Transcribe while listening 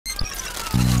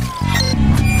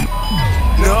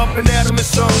Up and at 'em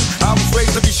it's on. I was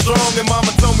raised to be strong, and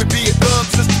mama told me be a thug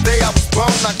since the day I was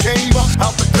born. I came up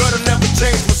out the gutter, never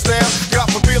changed my style. Got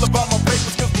for real about my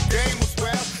papers 'cause the game was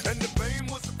wild, and the fame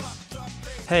was about to drop.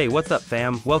 Hey, what's up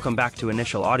fam? Welcome back to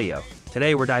Initial Audio.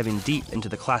 Today we're diving deep into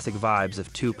the classic vibes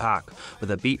of Tupac with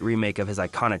a beat remake of his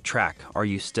iconic track, Are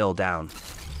You Still Down?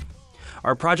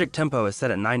 Our project tempo is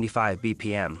set at 95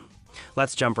 BPM.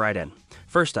 Let's jump right in.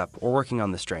 First up, we're working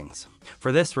on the strings.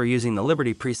 For this, we're using the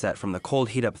Liberty preset from the Cold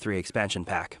Heat Up 3 expansion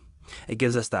pack. It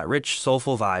gives us that rich,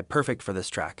 soulful vibe perfect for this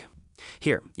track.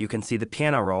 Here, you can see the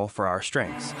piano roll for our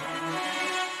strings.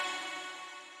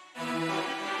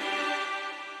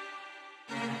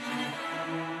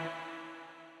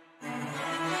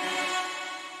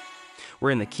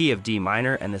 We're in the key of D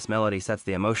minor, and this melody sets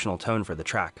the emotional tone for the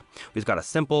track. We've got a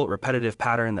simple, repetitive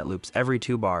pattern that loops every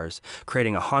 2 bars,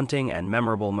 creating a haunting and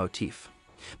memorable motif.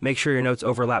 Make sure your notes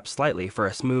overlap slightly for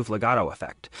a smooth legato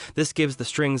effect. This gives the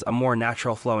strings a more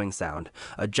natural flowing sound.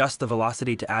 Adjust the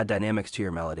velocity to add dynamics to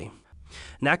your melody.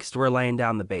 Next, we're laying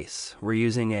down the bass. We're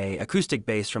using an acoustic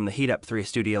bass from the Heat Up 3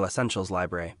 Studio Essentials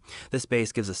library. This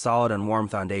bass gives a solid and warm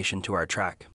foundation to our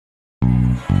track.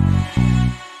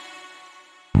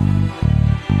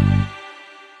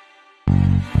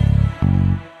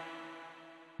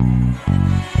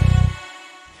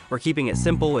 We're keeping it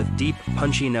simple with deep,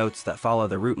 punchy notes that follow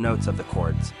the root notes of the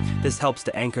chords. This helps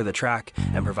to anchor the track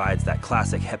and provides that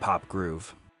classic hip-hop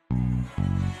groove.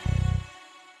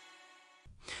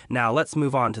 Now let's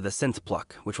move on to the synth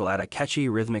pluck, which will add a catchy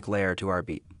rhythmic layer to our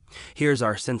beat. Here's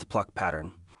our synth pluck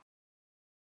pattern.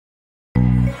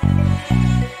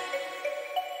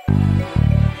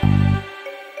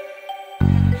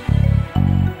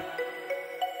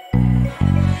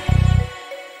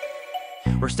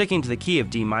 We're sticking to the key of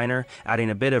D minor,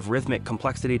 adding a bit of rhythmic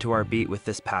complexity to our beat with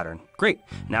this pattern. Great!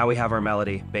 Now we have our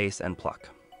melody, bass, and pluck.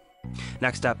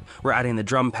 Next up, we're adding the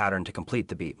drum pattern to complete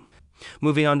the beat.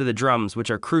 Moving on to the drums,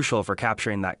 which are crucial for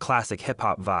capturing that classic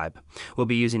hip-hop vibe. We'll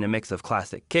be using a mix of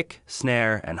classic kick,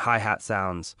 snare, and hi-hat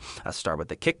sounds. Let's start with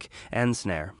the kick and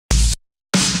snare.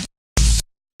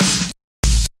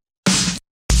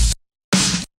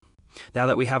 Now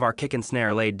that we have our kick and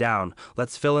snare laid down,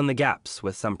 let's fill in the gaps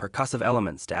with some percussive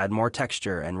elements to add more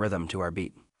texture and rhythm to our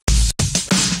beat.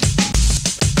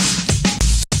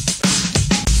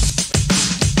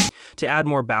 To add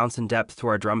more bounce and depth to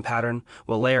our drum pattern,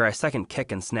 we'll layer a second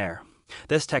kick and snare.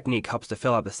 This technique helps to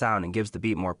fill up the sound and gives the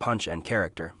beat more punch and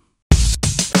character.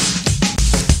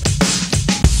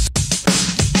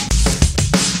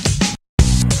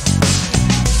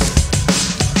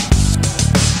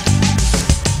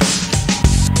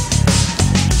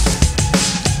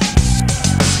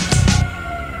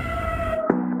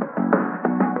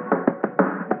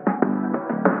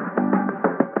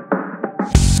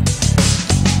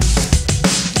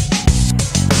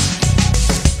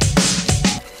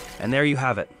 And there you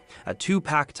have it, a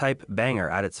Tupac type banger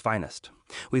at its finest.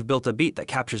 We've built a beat that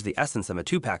captures the essence of a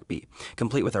Tupac beat,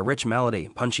 complete with a rich melody,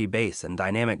 punchy bass, and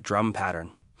dynamic drum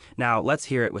pattern. Now let's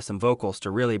hear it with some vocals to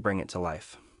really bring it to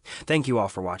life. Thank you all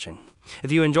for watching.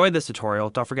 If you enjoyed this tutorial,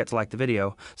 don't forget to like the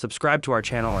video, subscribe to our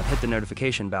channel, and hit the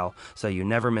notification bell so you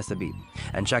never miss a beat.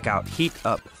 And check out Heat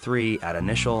Up 3 at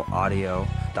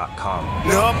initialaudio.com.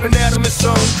 Now up and at 'em it's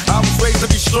on. I was raised to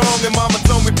be strong, and mama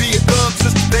told me be a thug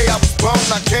since the day I was born.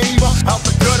 I came up out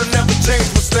the gutter, never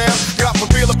changed my style. Got for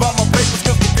real about my papers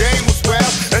 'cause the game was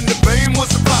wild, and the fame was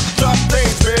about to drop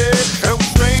things, man. And was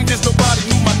strange as nobody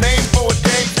knew my name for a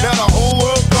day. Now the whole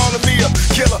world calling me a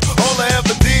killer. All I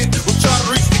ever did was try to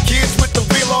reach the kids with the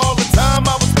wheel all the time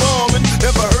I was ballin'.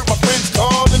 Never heard my friends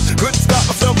calling, couldn't stop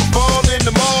myself from falling.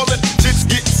 The mall and shit's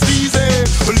getting sleazy.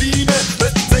 Believe it,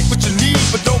 let you take what you need,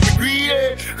 but don't be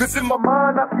greedy. 'Cause in my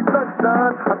mind I see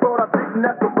sunshine. I thought I didn't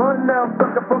have to run now. I'm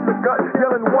stuck up from the gut,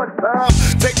 yelling one time.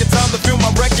 Take the time to feel my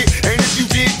record, and if you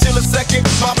did chill a second,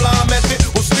 my blind method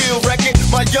will still wreck it.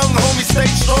 My young homies stay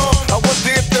strong. I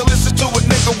wonder if they'll listen to a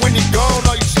nigga when you're gone.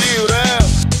 Are you still there?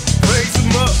 Raise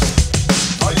them up.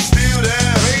 Are you still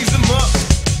there? Raise them up.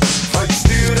 Are you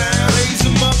still there? Raise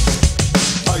them up.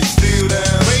 Are you still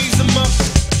there? Raise them up.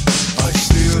 Are you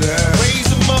still there? Raise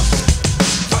them up.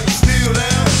 Are you still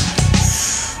there?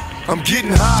 I'm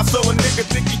getting high, so a nigga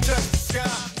think he touched the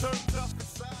sky.